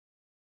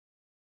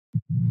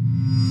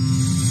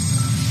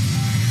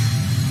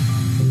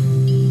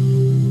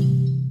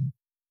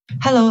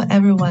Hello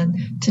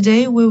everyone.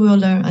 Today we will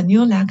learn a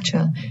new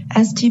lecture,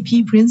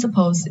 STP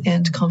Principles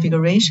and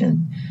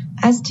Configuration.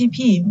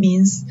 STP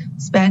means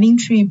Spanning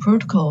Tree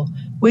Protocol,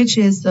 which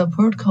is the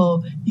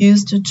protocol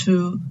used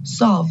to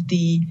solve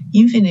the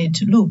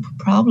infinite loop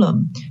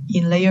problem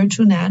in Layer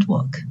 2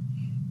 network.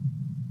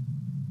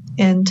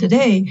 And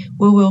today,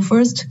 we will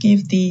first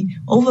give the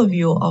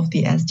overview of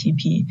the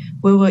STP.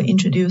 We will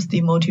introduce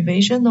the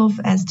motivation of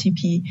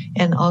STP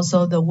and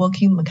also the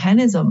working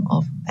mechanism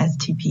of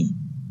STP.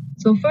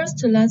 So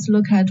first, let's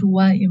look at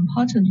one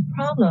important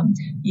problem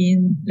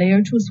in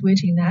Layer 2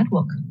 switching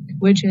network,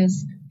 which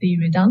is the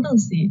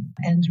redundancy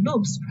and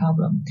loops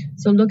problem.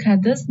 So look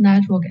at this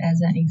network as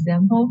an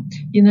example.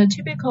 In a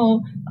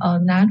typical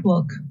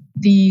network,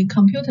 the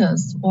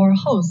computers or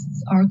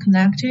hosts are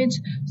connected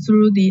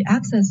through the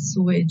access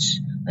switch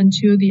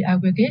until the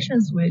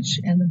aggregation switch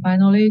and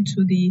finally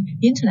to the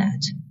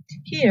internet.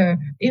 Here,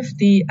 if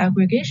the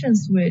aggregation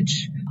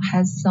switch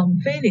has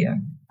some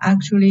failure,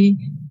 actually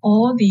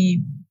all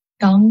the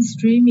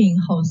downstreaming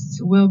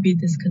hosts will be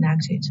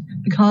disconnected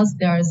because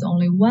there is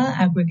only one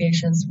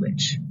aggregation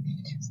switch.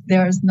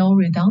 There is no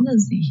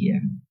redundancy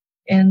here.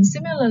 And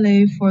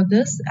similarly, for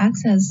this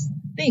access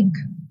link,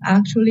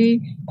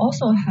 actually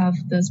also have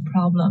this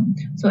problem.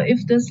 So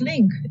if this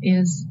link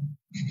is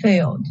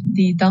failed,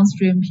 the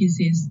downstream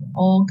pieces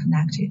all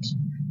connected.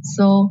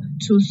 So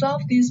to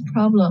solve these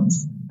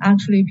problems,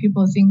 actually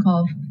people think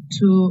of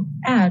to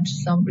add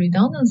some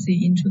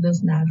redundancy into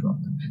this network.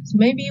 So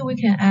maybe we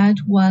can add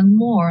one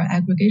more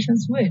aggregation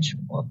switch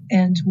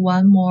and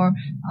one more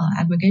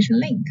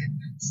aggregation link.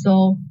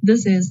 So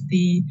this is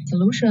the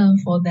solution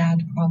for that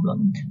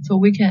problem. So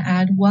we can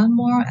add one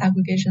more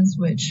aggregation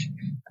switch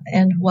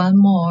and one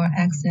more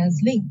access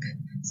link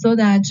so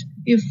that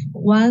if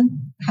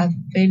one has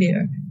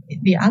failure,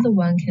 the other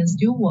one can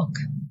still work.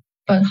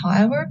 But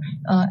however,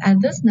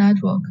 at this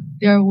network,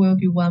 there will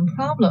be one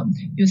problem.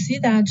 You see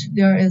that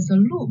there is a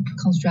loop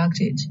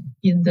constructed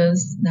in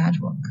this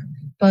network,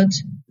 but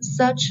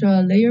such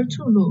a layer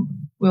 2 loop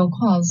will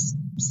cause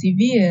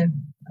severe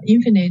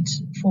infinite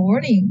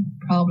forwarding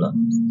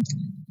problems.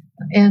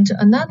 And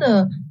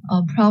another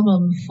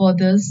problem for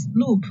this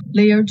loop,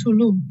 layer 2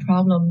 loop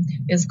problem,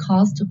 is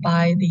caused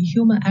by the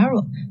human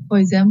error. For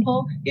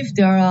example, if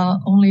there are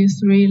only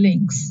 3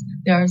 links,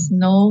 there is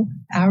no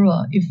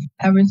error if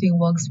everything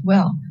works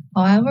well.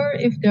 However,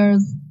 if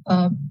there's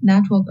a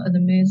network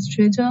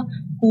administrator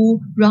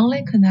who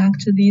wrongly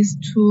connects these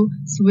 2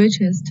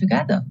 switches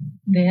together,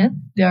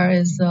 then there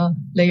is a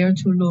layer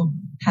 2 loop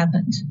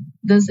happened.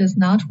 This is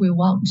not what we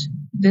want.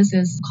 This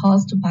is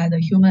caused by the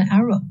human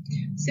error.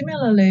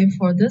 Similarly,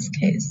 for this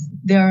case,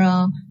 there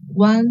are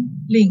one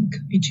link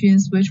between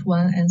switch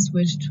 1 and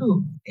switch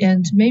 2,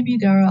 and maybe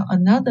there are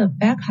another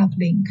backup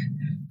link.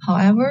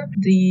 However,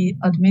 the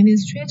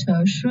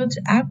administrator should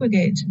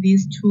aggregate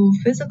these 2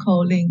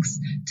 physical links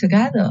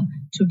together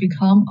to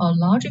become a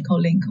logical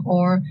link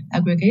or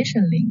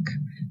aggregation link.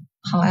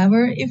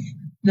 However, if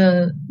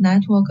the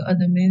network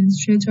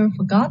administrator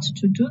forgot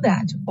to do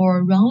that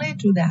or wrongly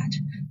do that,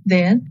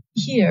 then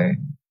here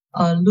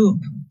a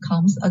loop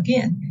comes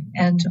again.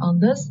 And on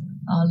this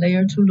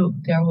layer 2 loop,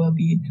 there will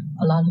be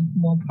a lot of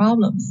more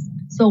problems.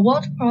 So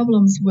what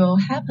problems will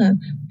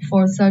happen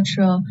for such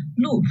a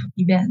loop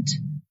event?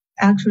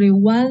 Actually,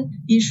 one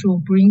issue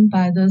bring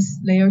by this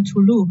layer 2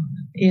 loop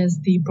is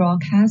the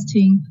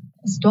broadcasting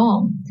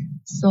storm.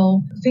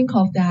 So think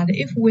of that.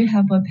 If we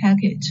have a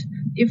packet,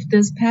 if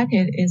this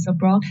packet is a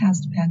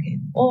broadcast packet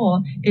or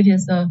it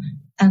is an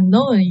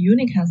unknown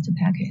unicast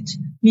packet,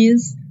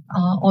 means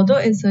although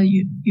it's a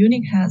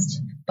unicast,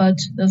 but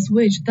the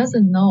switch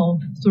doesn't know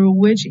through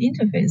which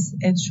interface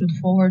it should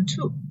forward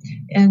to.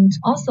 And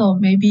also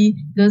maybe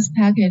this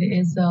packet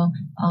is a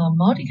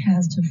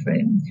multicast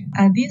frame.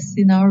 At these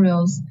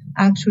scenarios,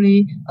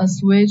 actually a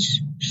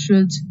switch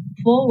should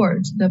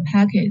forward the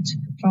packet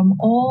from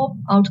all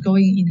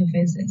outgoing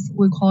interfaces.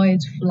 We call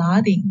it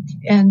flooding.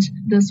 And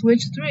the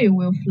switch 3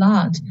 will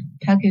flood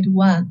packet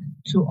 1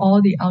 to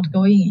all the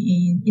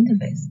outgoing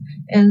interface.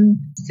 And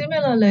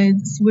similarly,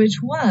 switch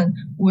 1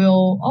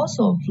 will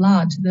also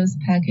flood this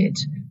packet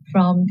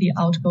from the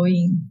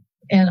outgoing.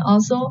 And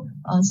also,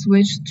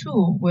 switch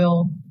 2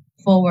 will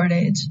forward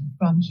it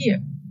from here.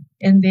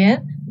 And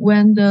then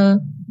when the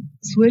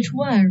switch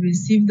 1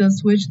 receives the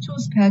switch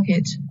 2's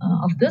packet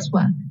of this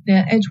one,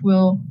 then it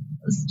will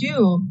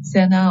still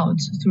send out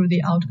through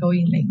the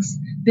outgoing links.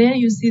 Then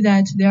you see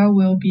that there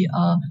will be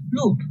a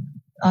loop,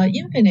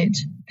 infinite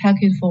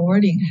packet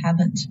forwarding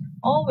happened.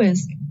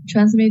 Always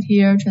transmit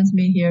here,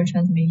 transmit here,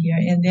 transmit here,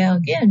 and then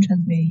again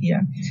transmit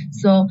here.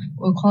 So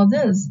we call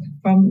this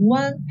from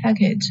one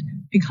packet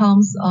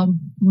becomes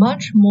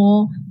much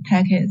more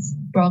packets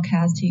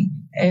broadcasting.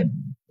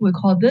 We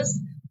call this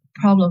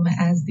problem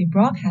as the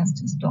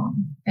broadcast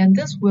storm. And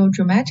this will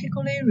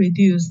dramatically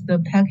reduce the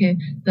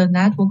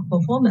network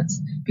performance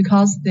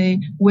because they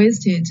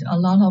wasted a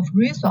lot of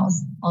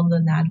resource on the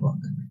network,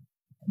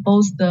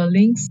 both the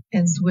links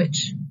and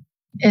switch.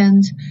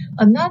 And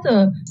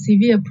another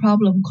severe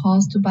problem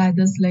caused by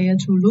this layer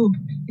 2 loop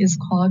is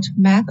called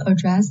MAC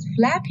address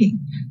flapping.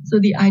 So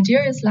the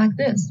idea is like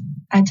this.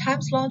 At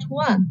time slot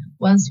 1,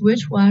 when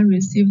switch 1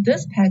 receives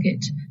this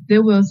packet, they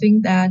will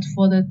think that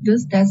for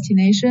this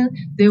destination,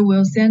 they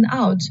will send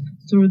out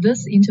through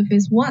this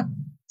interface 1.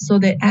 So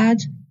they add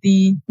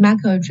the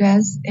MAC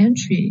address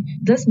entry,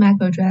 this MAC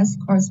address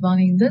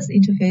corresponding this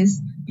interface,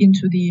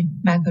 into the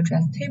MAC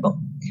address table.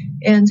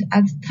 And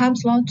at time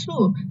slot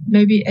 2,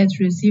 maybe it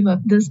receives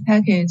this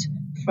packet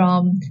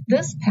from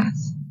this path.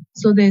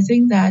 So they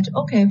think that,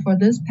 okay, for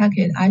this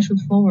packet, I should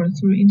forward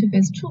through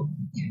interface 2.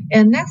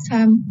 And next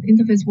time,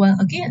 interface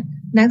 1 again.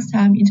 Next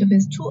time,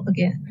 interface 2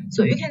 again.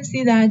 So you can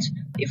see that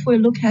if we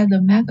look at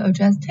the MAC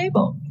address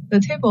table, the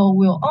table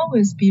will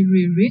always be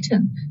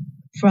rewritten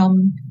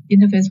from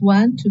interface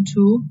 1 to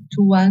 2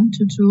 to 1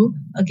 to 2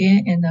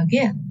 again and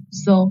again.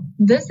 So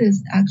this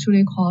is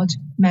actually called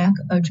MAC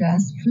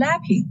address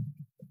flapping.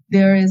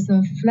 There is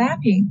a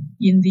flapping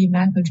in the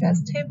MAC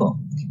address table,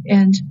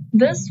 and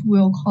this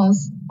will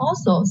cause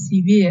also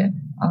severe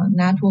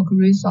network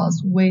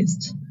resource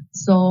waste.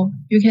 So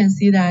you can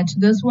see that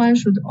this one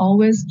should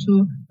always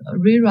to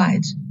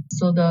rewrite,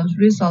 so the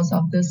resource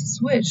of this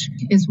switch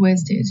is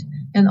wasted.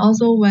 And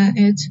also when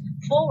it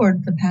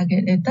forwards the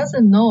packet, it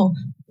doesn't know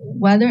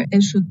whether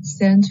it should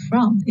send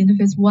from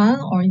interface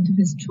 1 or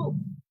interface 2.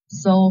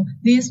 So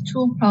these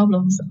two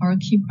problems are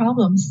key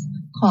problems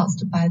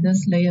caused by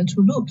this layer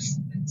 2 loops.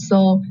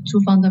 So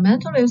to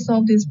fundamentally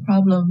solve this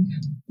problem,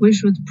 we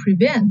should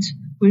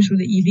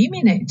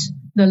eliminate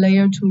the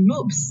layer 2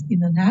 loops in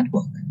the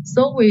network.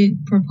 So we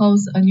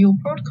propose a new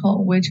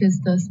protocol, which is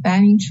the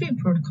spanning tree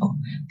protocol.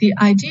 The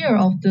idea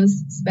of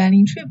this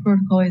spanning tree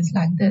protocol is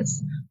like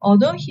this.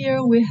 Although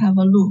here we have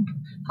a loop,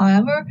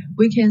 however,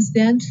 we can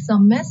send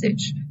some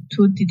message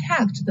to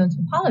detect the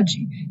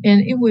topology.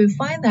 And if we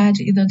find that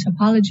in the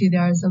topology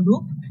there is a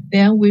loop,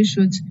 then we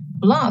should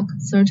block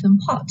certain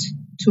port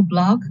to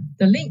block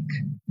the link.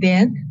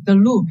 Then the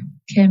loop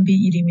can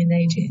be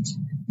eliminated.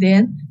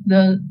 Then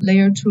the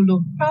layer 2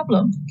 loop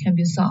problem can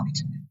be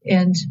solved,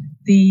 and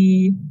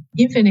the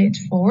infinite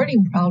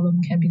forwarding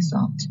problem can be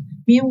solved.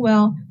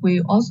 Meanwhile,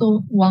 we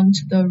also want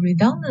the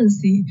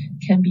redundancy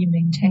can be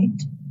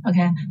maintained.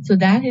 Okay, so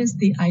that is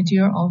the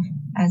idea of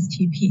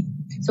STP.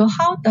 So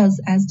how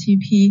does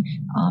STP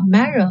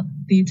measure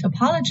the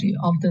topology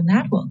of the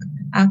network?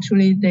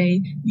 Actually,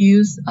 they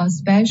use a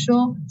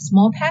special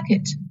small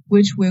packet,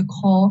 which we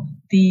call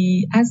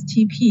the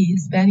STP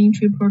spanning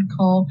tree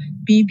protocol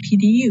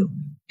BPDU.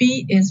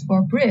 B is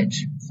for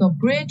bridge. So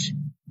bridge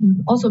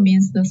also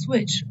means the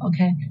switch.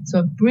 Okay,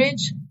 so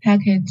bridge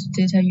packet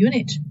data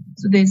unit.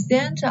 So they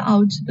send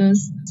out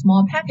this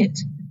small packet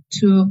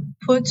to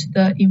put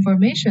the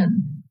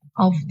information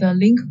of the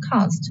link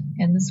cost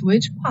and the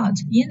switch part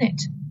in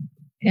it,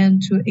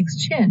 and to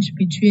exchange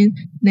between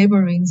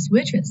neighboring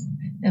switches.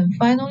 And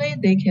finally,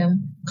 they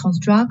can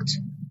construct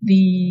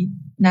the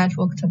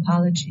network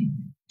topology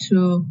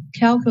to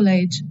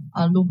calculate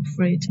a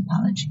loop-free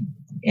topology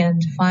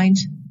and find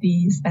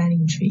the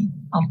spanning tree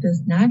of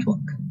this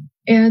network.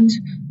 And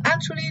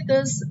actually,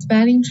 this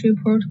spanning tree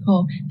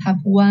protocol have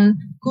one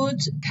good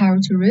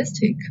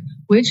characteristic,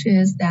 which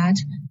is that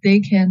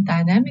they can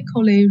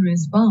dynamically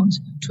respond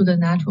to the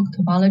network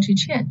topology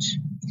change.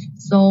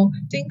 So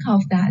think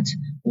of that.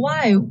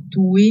 Why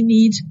do we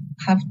need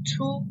have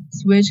two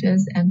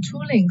switches and two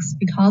links?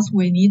 Because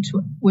we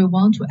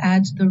want to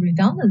add the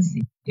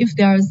redundancy. If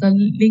there is a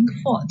link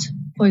fault,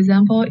 for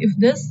example, if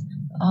this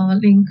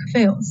link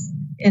fails,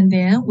 and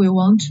then we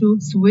want to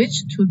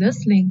switch to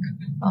this link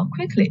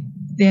quickly,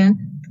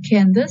 then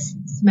can this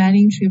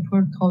spanning tree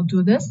protocol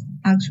do this?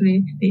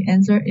 Actually, the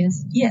answer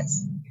is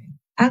yes.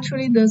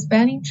 Actually, the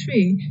spanning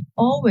tree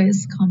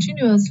always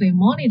continuously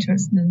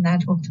monitors the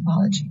network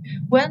topology.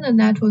 When the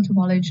network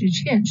topology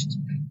changed,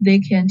 they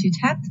can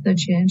detect the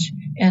change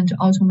and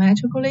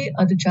automatically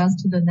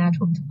adjust the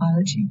network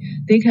topology.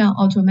 They can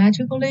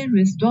automatically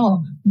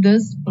restore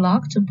this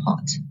blocked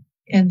port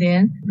and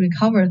then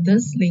recover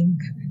this link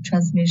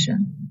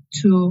transmission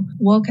to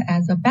work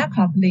as a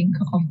backup link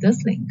of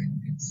this link.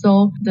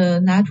 So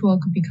the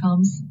network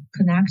becomes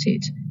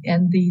connected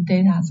and the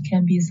data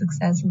can be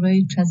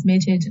successfully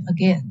transmitted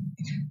again.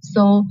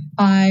 So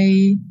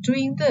by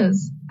doing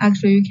this,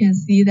 actually you can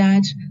see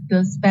that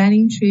the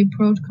spanning tree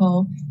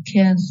protocol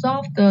can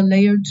solve the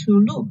layer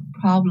 2 loop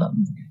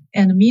problem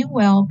and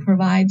meanwhile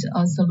provide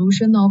a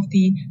solution of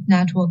the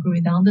network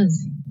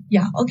redundancy.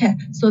 Yeah, okay,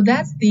 so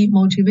that's the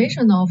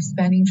motivation of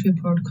spanning tree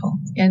protocol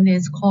and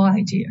its core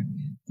idea.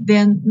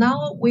 Then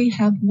now we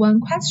have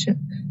one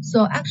question.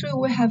 So actually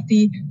we have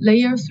the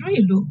layer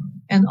 3 loop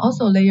and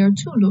also layer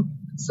 2 loop.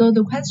 So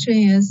the question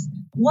is,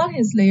 what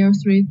is layer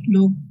 3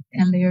 loop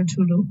and layer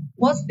 2 loop?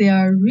 What's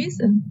their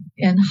reason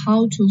and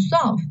how to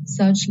solve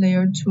such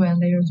layer 2 and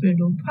layer 3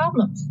 loop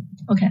problems?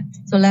 Okay,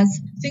 so let's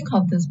think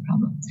of this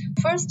problem.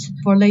 First,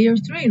 for layer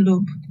 3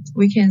 loop,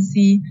 we can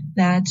see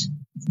that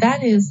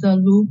is a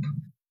loop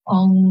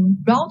on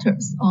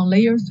routers on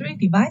layer 3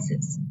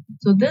 devices.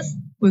 So this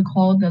we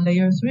call the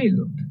layer 3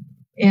 loop.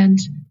 And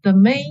the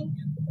main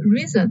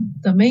reason,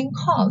 the main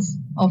cause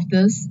of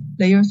this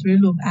layer 3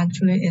 loop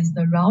actually is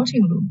the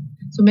routing loop.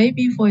 So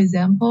maybe, for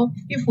example,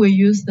 if we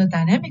use the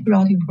dynamic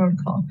routing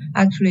protocol,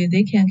 actually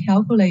they can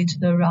calculate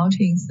the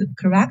routings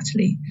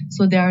correctly,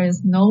 so there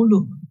is no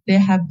loop. They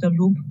have the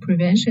loop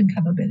prevention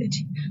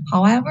capability.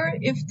 However,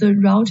 if the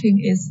routing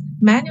is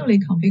manually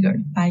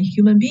configured by a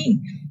human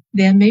being,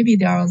 then maybe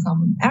there are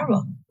some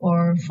error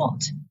or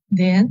fault.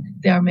 Then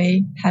there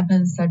may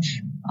happen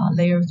such a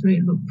layer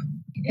 3 loop.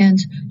 And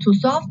to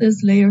solve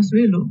this layer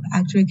 3 loop,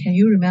 actually, can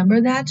you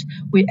remember that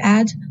we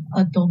add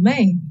a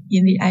domain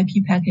in the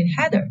IP packet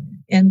header?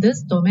 And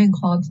this domain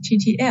called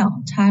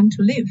TTL, time to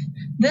live.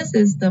 This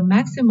is the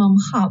maximum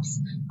hops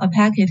a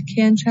packet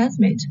can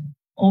transmit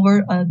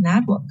over a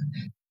network.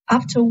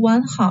 After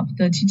one hop,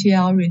 the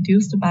TTL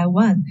reduced by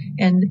 1,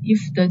 and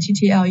if the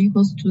TTL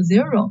equals to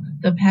 0,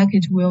 the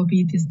packet will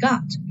be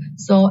discarded.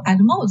 So at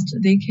most,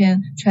 they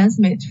can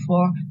transmit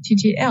for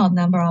TTL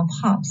number of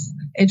hops.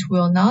 It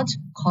will not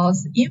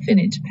cause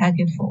infinite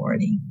packet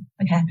forwarding.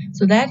 Okay,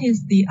 so that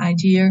is the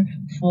idea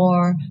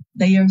for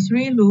layer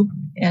 3 loop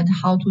and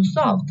how to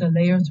solve the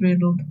layer 3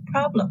 loop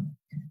problem.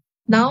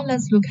 Now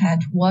let's look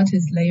at what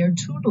is layer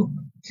 2 loop.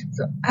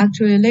 So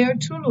actually, layer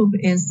 2 loop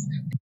is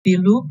the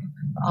loop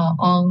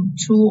on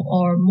 2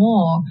 or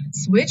more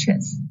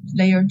switches,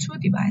 layer 2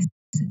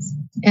 devices.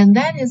 And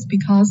that is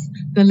because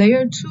the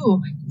layer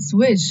 2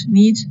 switch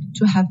needs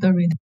to have the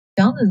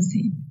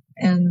redundancy.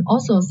 And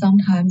also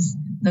sometimes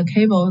the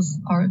cables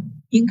are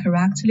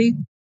incorrectly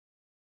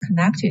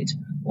connected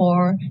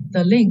or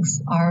the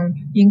links are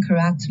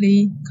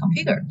incorrectly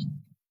configured.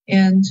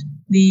 And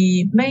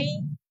the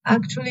main,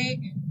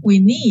 actually, we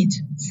need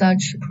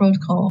such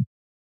protocol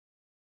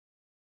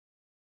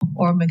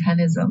or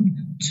mechanism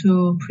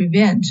to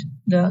prevent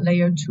the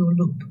layer 2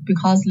 loop,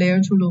 because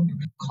layer 2 loop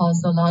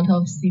causes a lot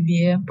of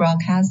severe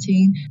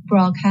broadcasting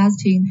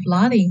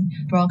flooding,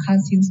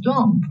 broadcasting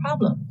storm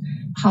problem.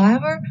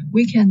 However,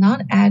 we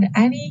cannot add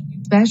any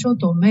special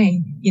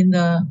domain in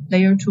the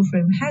layer 2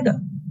 frame header.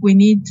 We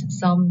need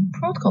some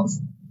protocols.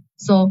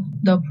 So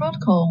the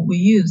protocol we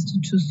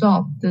used to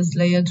solve this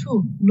layer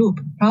 2 loop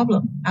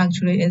problem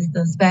actually is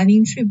the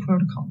spanning tree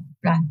protocol,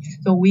 right?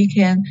 So we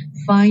can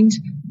find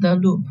the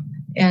loop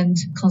and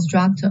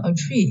construct a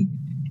tree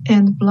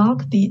and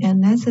block the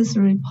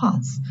unnecessary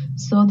paths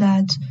so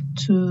that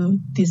to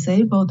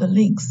disable the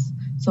links.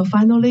 So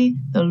finally,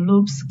 the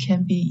loops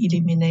can be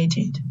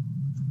eliminated.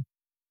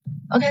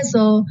 Okay,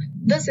 so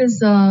this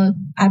is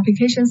an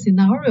application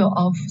scenario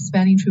of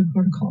spanning tree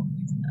protocol.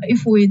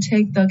 If we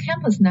take the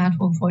campus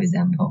network, for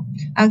example,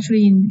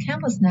 actually in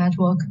campus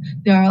network,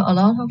 there are a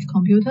lot of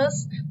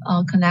computers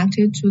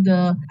connected to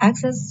the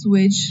access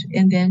switch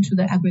and then to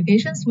the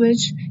aggregation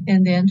switch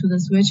and then to the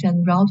switch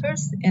and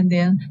routers and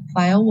then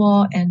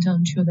firewall and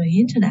to the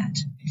internet.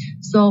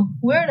 So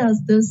where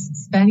does this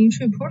spanning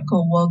tree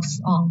protocol works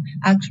on?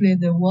 Actually,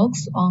 it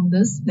works on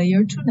this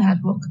layer 2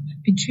 network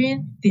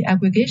between the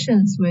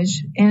aggregation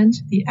switch and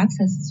the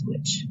access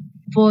switch.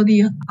 For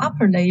the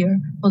upper layer,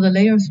 for the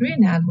layer 3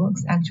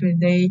 networks, actually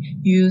they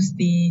use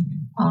the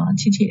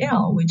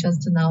TTL we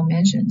just now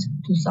mentioned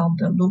to solve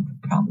the loop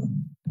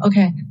problem.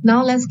 Okay,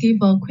 now let's give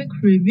a quick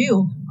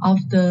review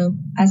of the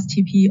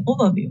STP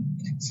overview.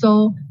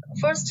 So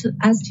first,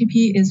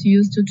 STP is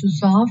used to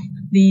solve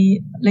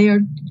the layer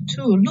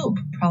 2 loop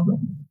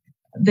problem.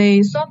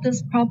 They solve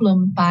this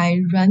problem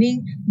by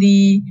running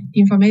the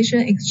information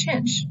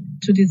exchange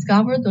to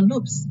discover the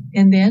loops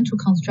and then to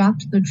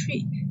construct the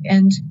tree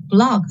and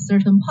block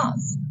certain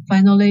paths,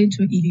 finally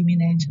to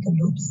eliminate the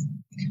loops.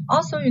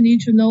 Also, you need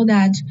to know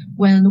that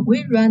when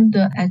we run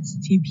the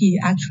STP,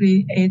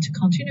 actually it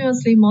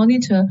continuously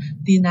monitors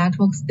the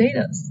network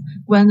status.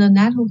 When the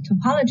network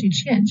topology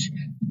change,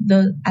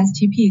 the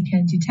STP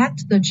can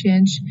detect the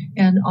change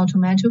and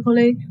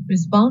automatically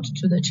respond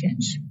to the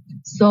change.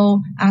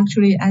 So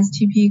actually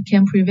STP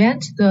can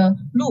prevent the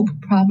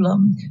loop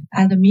problem,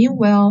 and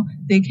meanwhile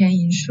they can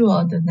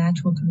ensure the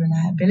network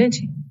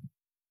reliability.